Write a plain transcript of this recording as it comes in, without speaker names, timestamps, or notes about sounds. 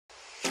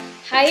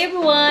Hi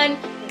everyone,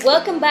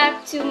 welcome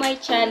back to my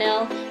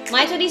channel.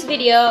 My today's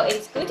video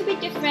is going to be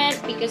different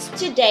because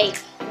today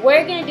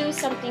we're gonna do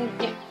something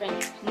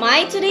different.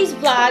 My today's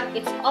vlog,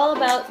 it's all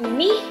about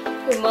me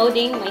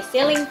promoting my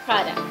selling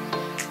product.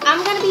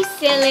 I'm gonna be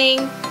selling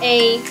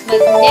a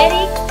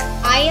magnetic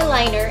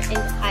eyeliner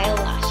and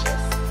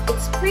eyelashes.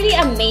 It's pretty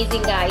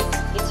amazing, guys.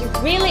 It's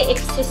really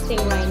existing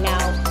right now.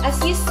 As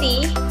you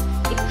see,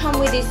 it comes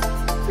with this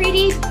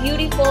pretty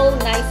beautiful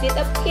nice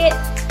setup kit.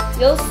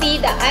 You'll see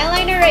the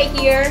eyeliner right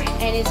here,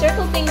 and in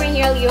circle thing right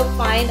here you'll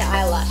find the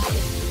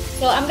eyelashes.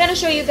 So I'm gonna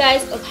show you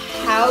guys of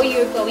how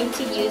you're going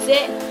to use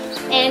it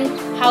and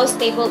how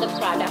stable the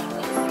product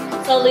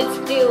is. So let's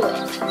do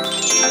it.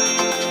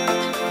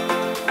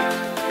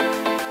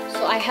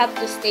 So I have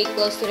to stay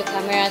close to the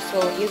camera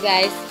so you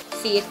guys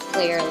see it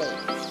clearly.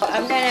 So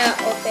I'm gonna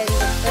open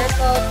the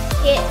circle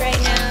kit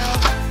right now.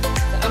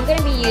 So I'm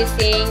gonna be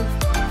using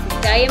the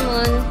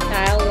diamond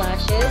style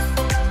lashes.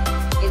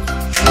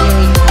 It's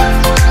really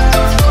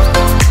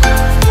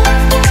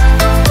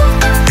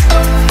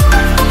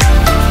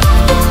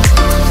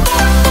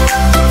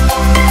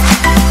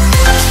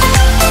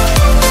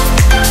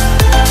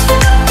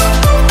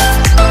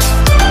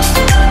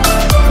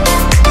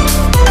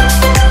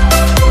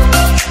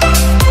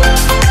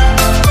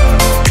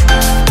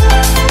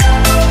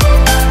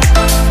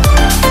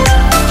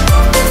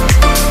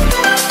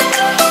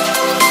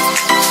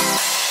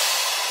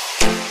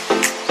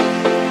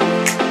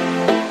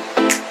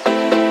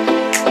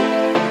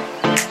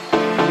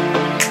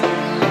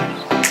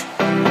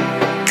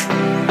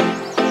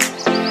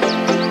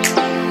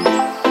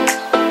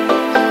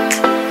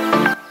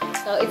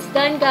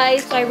done,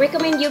 guys. So I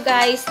recommend you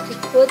guys to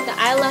put the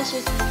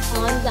eyelashes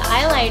on the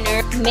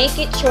eyeliner. Make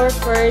it sure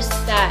first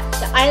that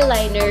the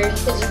eyeliner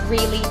is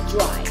really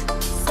dry.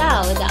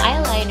 So the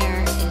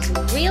eyeliner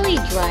is really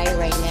dry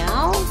right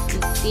now.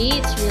 You see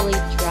it's really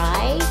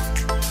dry.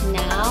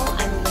 Now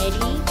I'm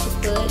ready to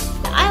put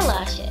the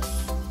eyelashes.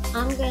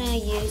 I'm gonna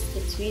use the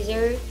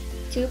tweezer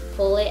to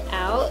pull it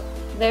out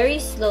very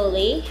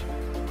slowly.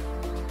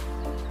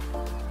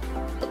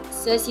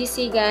 So as you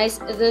see, guys,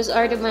 those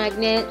are the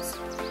magnets.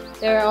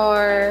 There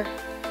are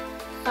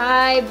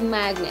 5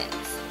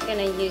 magnets. I'm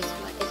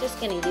just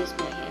gonna use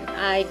my hand.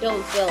 I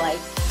don't feel like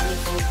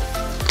using this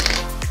one.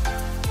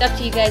 It's up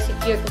to you guys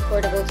if you're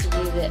comfortable to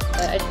use it,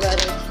 but I'd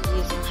rather to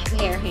use my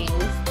bare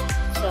hands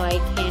so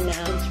I can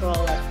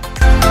control it.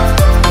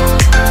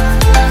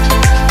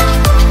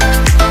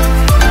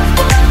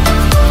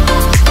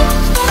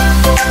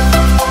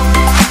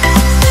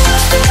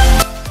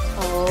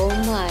 Oh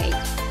my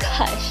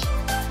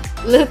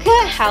gosh! Look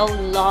at how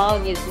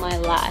long is my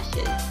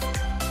lashes.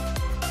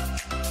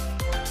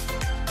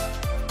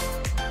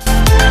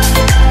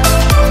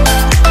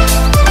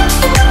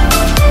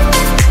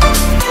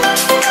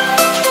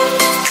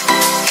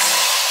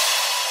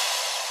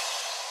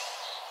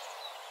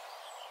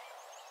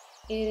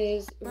 It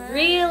is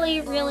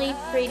really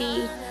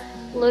pretty.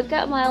 Look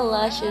at my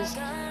lashes.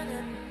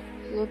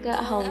 Look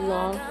at how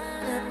long.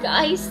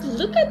 Guys,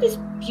 look at these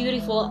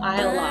beautiful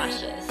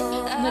eyelashes.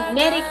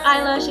 Magnetic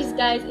eyelashes,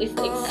 guys, is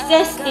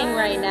existing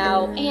right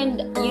now. And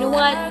you know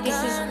what? This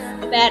is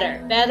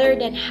better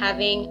than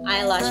having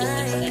eyelashes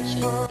extension.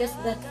 Because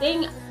the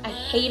thing I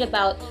hate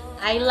about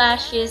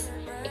eyelashes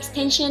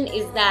extension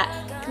is that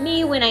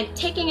me, when I'm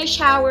taking a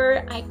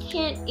shower, I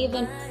can't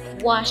even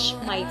wash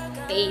my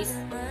face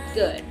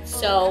good.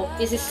 So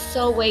this is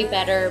so way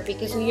better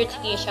because when you're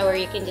taking a shower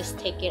you can just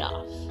take it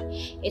off.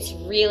 It's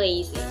really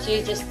easy. So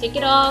you just take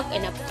it off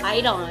and apply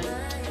it on.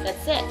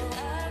 That's it.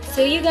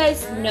 So you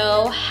guys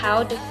know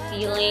how the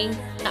feeling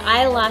the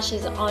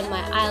eyelashes on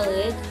my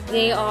eyelid,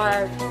 they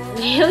are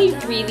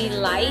really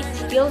light.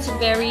 It feels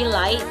very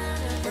light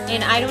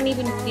and I don't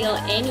even feel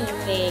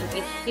anything.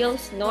 It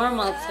feels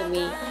normal to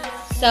me.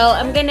 So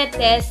I'm gonna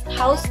test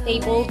how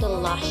stable the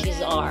lashes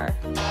are.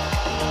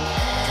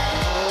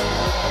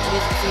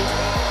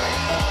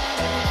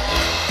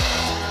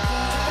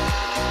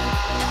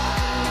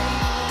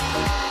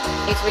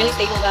 It's really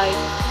stable, guys.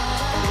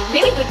 It's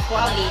really good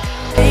quality.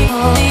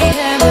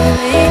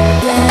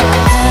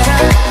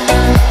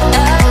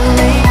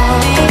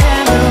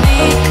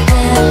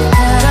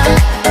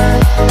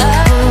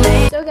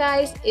 So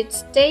guys, it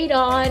stayed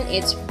on.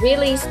 It's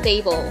really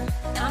stable.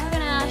 I'm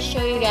gonna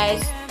show you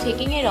guys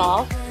taking it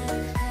off.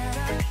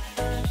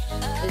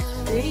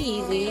 It's pretty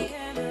easy.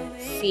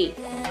 See.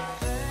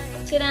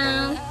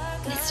 Ta-da!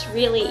 It's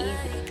really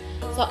easy.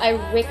 So I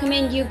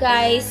recommend you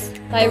guys,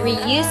 by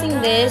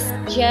reusing this,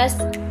 just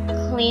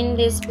clean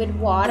this with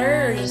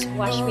water or just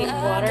wash with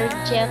water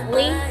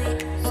gently.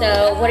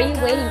 So what are you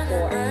waiting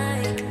for?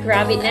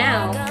 Grab it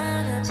now.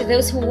 To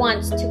those who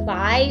want to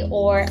buy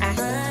or ask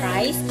the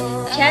price,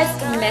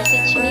 just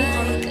message me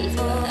on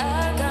Facebook.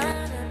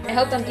 I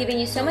hope I'm giving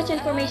you so much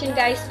information,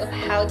 guys, of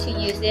how to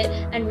use it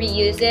and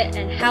reuse it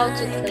and how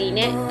to clean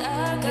it.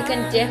 You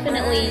can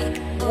definitely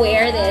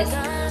wear this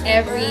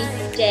every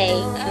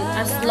day.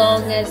 As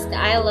long as the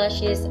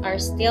eyelashes are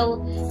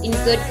still in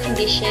good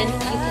condition, you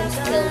can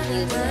still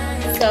use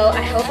it. So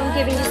I hope I'm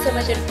giving you so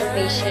much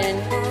information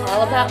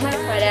all about my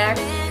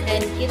products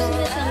and gives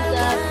me a thumbs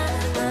up.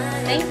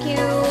 Thank you.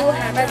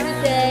 Have a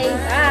good day.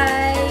 Bye.